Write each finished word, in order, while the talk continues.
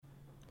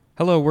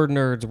Hello, word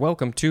nerds.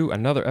 Welcome to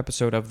another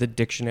episode of the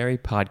Dictionary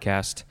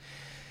Podcast.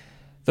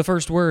 The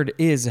first word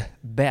is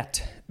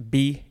bet,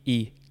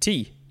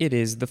 B-E-T. It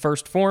is the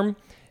first form,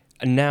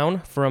 a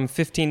noun from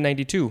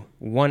 1592,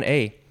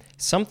 1A.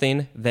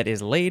 Something that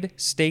is laid,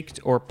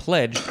 staked, or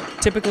pledged,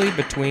 typically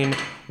between,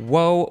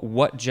 whoa,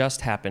 what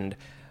just happened?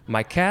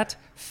 My cat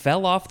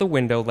fell off the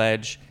window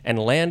ledge and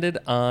landed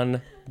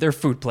on their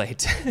food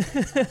plate.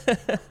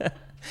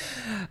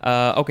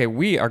 Okay,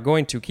 we are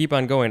going to keep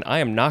on going. I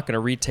am not going to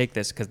retake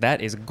this because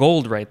that is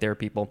gold right there,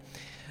 people.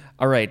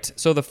 All right,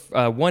 so the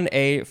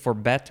 1A for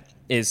bet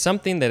is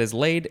something that is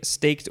laid,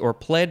 staked, or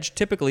pledged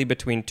typically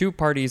between two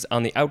parties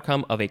on the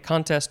outcome of a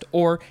contest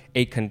or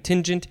a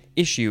contingent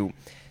issue.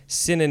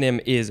 Synonym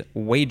is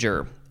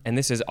wager, and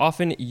this is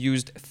often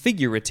used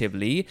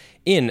figuratively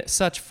in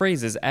such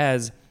phrases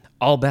as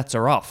all bets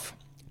are off,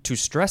 to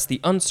stress the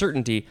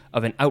uncertainty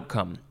of an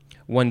outcome.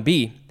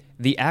 1B,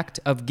 the act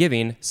of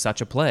giving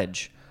such a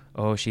pledge.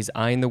 Oh, she's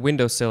eyeing the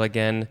windowsill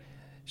again.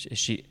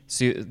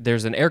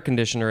 There's an air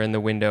conditioner in the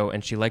window,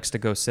 and she likes to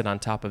go sit on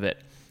top of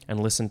it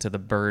and listen to the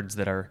birds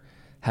that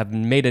have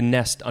made a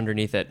nest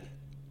underneath it.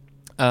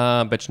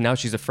 But now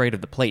she's afraid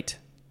of the plate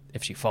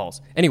if she falls.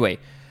 Anyway,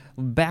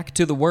 back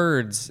to the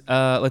words.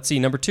 Let's see.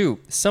 Number 2,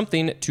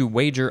 something to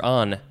wager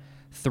on.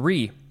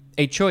 3,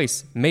 a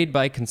choice made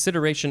by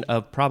consideration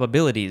of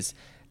probabilities,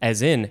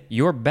 as in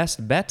your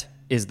best bet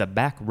is the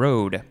back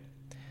road.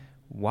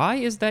 Why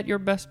is that your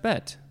best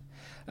bet?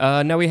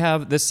 Now we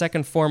have the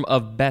second form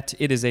of bet.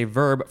 It is a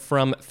verb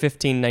from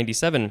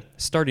 1597,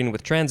 starting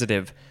with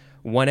transitive.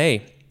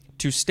 1A,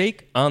 to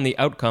stake on the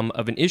outcome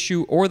of an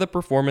issue or the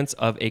performance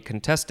of a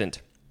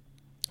contestant.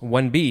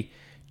 1B,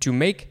 to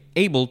make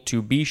able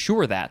to be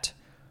sure that.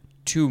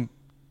 To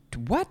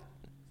what?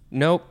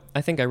 No,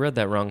 I think I read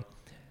that wrong.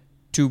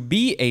 To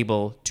be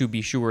able to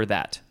be sure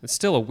that. It's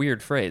still a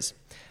weird phrase.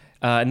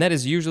 And that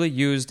is usually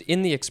used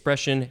in the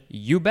expression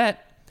you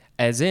bet,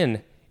 as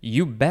in,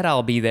 you bet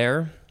I'll be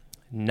there,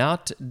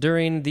 not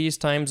during these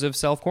times of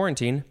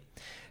self-quarantine.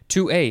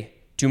 2A,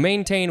 to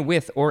maintain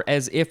with or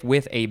as if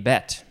with a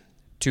bet.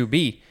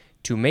 2B,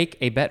 to make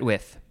a bet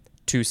with.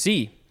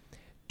 2C,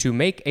 to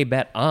make a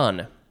bet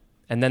on.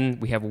 And then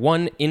we have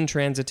one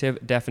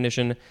intransitive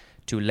definition,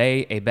 to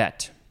lay a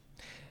bet.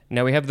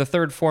 Now we have the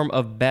third form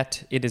of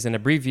bet. It is an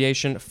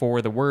abbreviation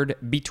for the word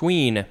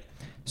between.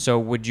 So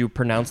would you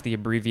pronounce the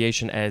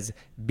abbreviation as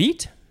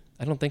beat?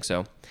 I don't think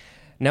so.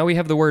 Now we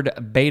have the word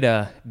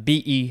beta,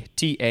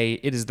 B-E-T-A.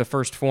 It is the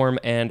first form,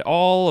 and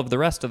all of the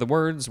rest of the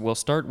words will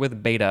start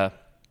with beta.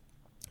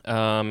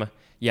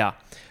 Yeah.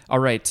 All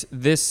right.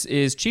 This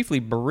is chiefly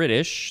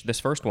British, this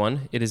first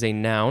one. It is a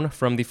noun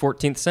from the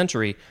 14th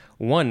century.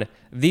 1,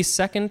 the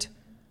second...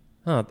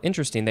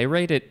 interesting. They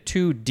write it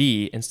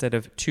 2D instead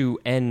of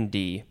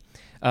 2ND.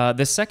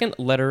 The second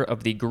letter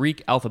of the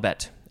Greek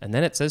alphabet. And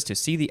then it says to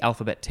see the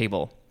alphabet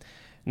table.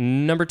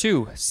 Number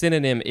 2,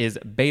 synonym is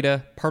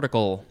beta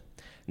particle.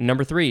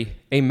 Number 3,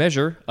 a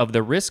measure of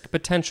the risk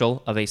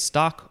potential of a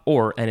stock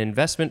or an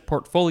investment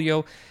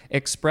portfolio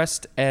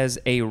expressed as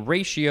a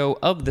ratio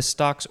of the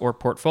stock's or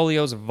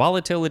portfolio's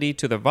volatility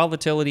to the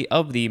volatility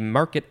of the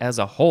market as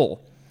a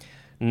whole.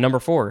 Number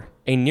 4,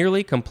 a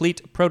nearly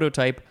complete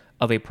prototype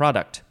of a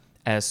product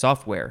as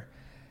software,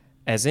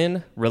 as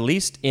in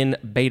released in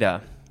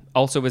beta,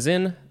 also as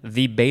in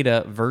the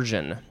beta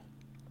version.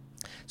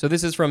 So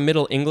this is from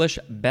Middle English,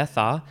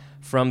 betha,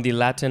 from the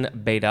Latin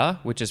beta,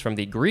 which is from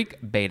the Greek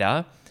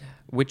beta,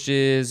 which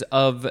is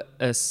of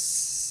a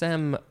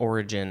Sem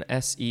origin,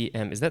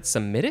 S-E-M. Is that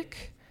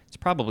Semitic? It's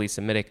probably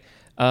Semitic.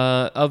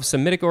 Of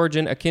Semitic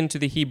origin, akin to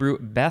the Hebrew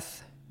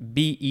beth,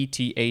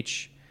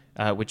 B-E-T-H,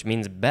 which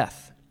means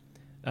Beth.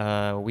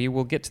 We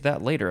will get to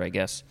that later, I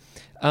guess.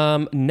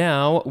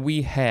 Now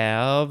we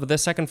have the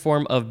second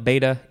form of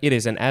beta. It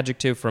is an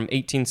adjective from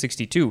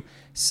 1862,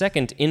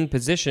 second in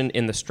position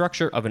in the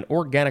structure of an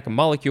organic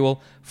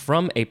molecule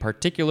from a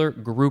particular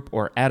group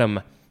or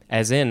atom,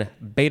 as in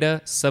beta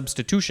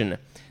substitution.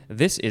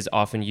 This is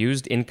often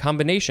used in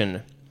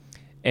combination.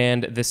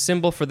 And the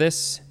symbol for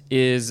this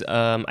is,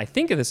 I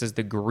think this is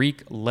the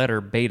Greek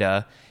letter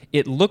beta.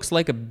 It looks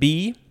like a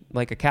B,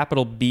 like a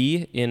capital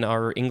B in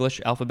our English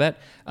alphabet,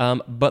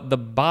 but the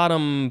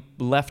bottom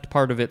left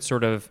part of it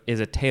sort of is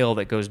a tail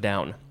that goes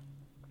down.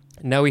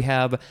 Now we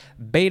have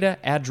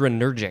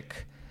beta-adrenergic.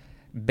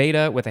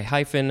 Beta with a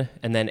hyphen,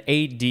 and then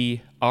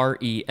A-D-R-E-N-E-R-G-I-C,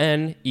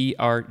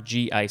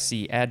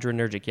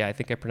 adrenergic. Yeah, I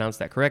think I pronounced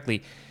that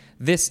correctly.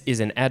 This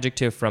is an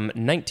adjective from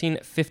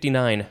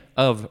 1959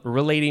 of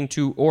relating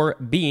to or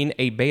being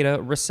a beta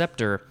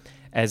receptor,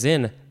 as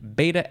in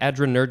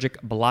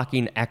beta-adrenergic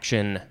blocking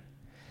action.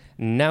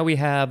 Now we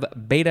have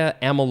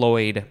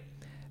beta-amyloid,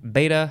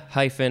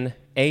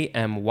 beta-amyloid.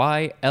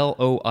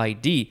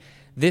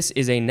 This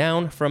is a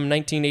noun from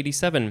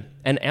 1987,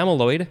 an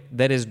amyloid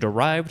that is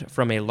derived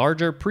from a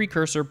larger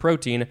precursor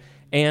protein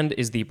and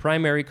is the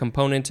primary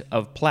component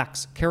of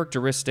plaques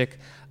characteristic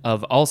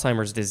of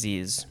Alzheimer's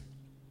disease.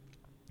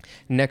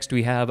 Next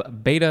we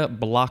have beta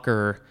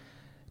blocker,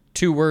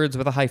 2 words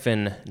with a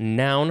hyphen,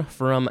 noun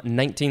from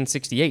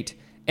 1968,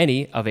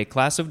 any of a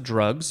class of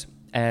drugs,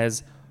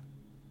 as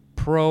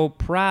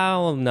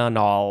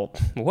propranolol.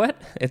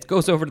 What? It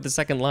goes over to the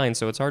second line,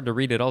 so it's hard to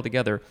read it all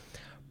together.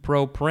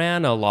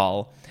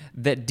 Propranolol,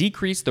 that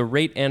decrease the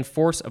rate and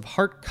force of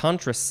heart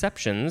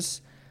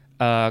contractions,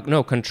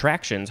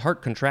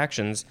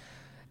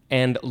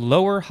 and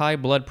lower high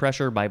blood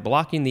pressure by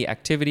blocking the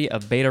activity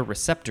of beta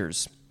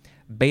receptors.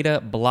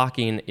 Beta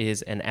blocking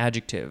is an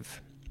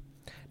adjective.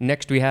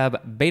 Next we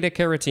have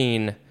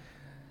beta-carotene.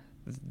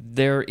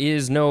 There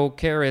is no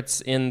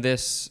carrots in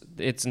this.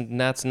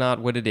 That's not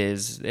what it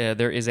is.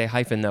 There is a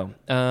hyphen, though.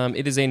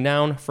 It is a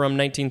noun from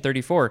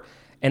 1934.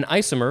 An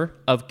isomer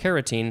of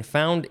carotene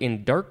found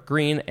in dark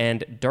green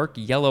and dark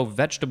yellow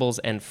vegetables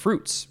and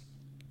fruits.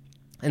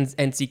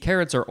 And see,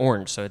 carrots are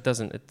orange, so it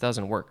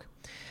doesn't work.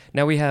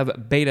 Now we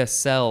have beta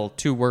cell,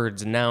 2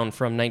 words, noun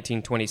from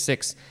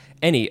 1926.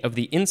 Any of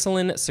the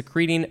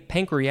insulin-secreting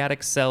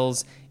pancreatic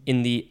cells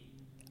in the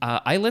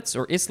islets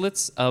or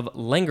islets of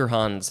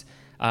Langerhans.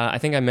 I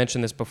think I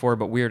mentioned this before,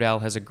 but Weird Al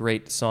has a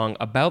great song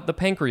about the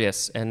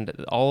pancreas, and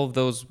all of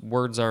those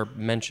words are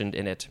mentioned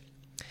in it.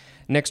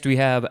 Next, we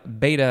have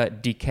beta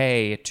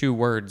decay, 2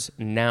 words,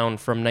 noun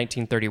from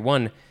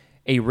 1931.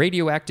 A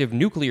radioactive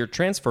nuclear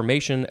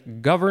transformation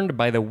governed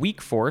by the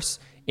weak force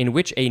in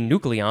which a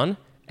nucleon,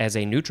 as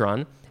a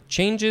neutron,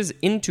 changes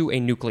into a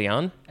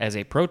nucleon, as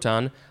a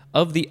proton,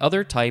 of the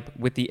other type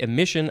with the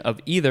emission of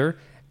either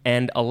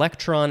an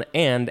electron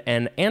and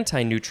an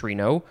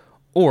antineutrino,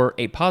 or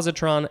a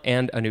positron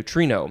and a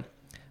neutrino.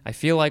 I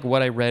feel like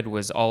what I read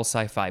was all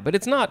sci-fi, but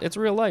it's not. It's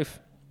real life.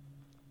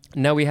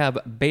 Now we have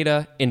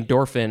beta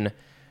endorphin,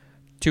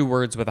 2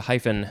 words with a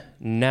hyphen,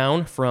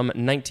 noun from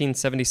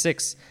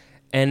 1976.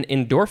 An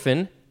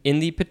endorphin in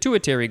the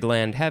pituitary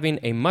gland having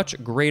a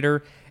much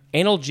greater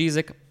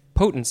analgesic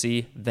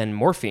potency than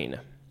morphine.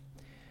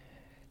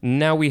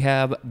 Now we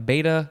have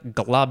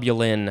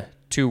beta-globulin,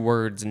 2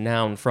 words,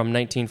 noun from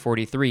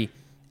 1943.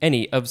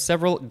 Any of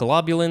several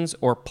globulins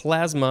or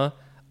plasma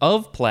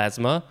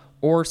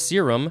or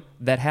serum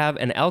that have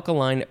an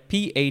alkaline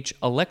pH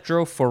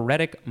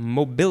electrophoretic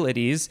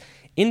mobilities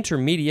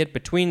intermediate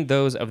between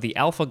those of the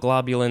alpha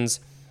globulins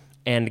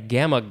and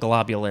gamma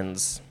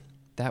globulins.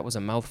 That was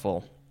a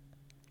mouthful.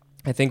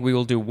 I think we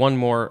will do one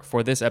more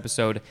for this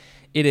episode.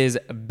 It is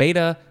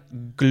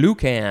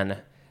beta-glucan,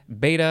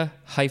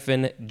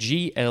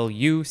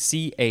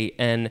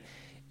 beta-glucan.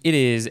 It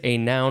is a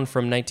noun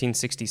from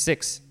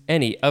 1966.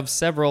 Any of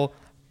several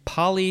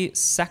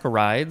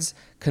polysaccharides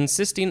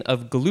consisting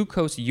of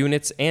glucose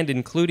units and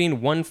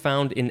including one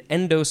found in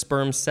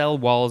endosperm cell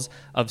walls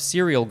of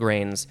cereal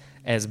grains,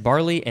 as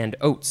barley and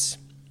oats.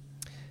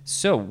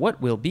 So,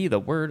 what will be the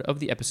word of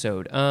the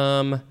episode?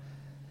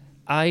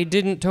 I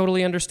didn't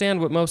totally understand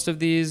what most of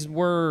these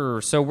were,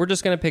 so we're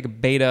just going to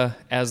pick beta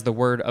as the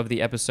word of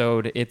the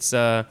episode. It's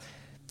a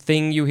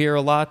thing you hear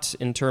a lot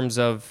in terms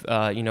of,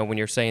 when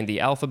you're saying the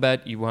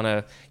alphabet,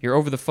 you're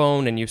over the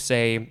phone and you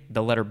say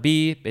the letter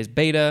B is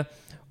beta,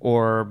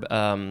 or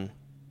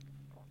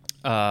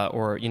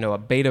a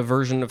beta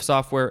version of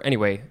software.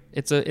 Anyway,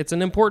 it's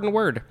an important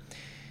word.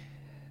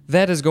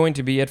 That is going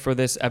to be it for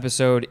this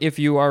episode. If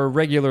you are a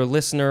regular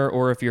listener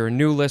or if you're a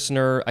new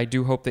listener, I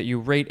do hope that you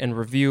rate and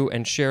review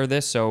and share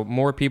this so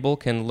more people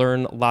can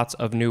learn lots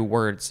of new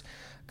words,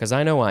 because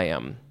I know I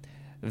am.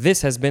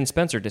 This has been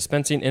Spencer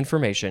dispensing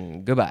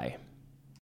information. Goodbye.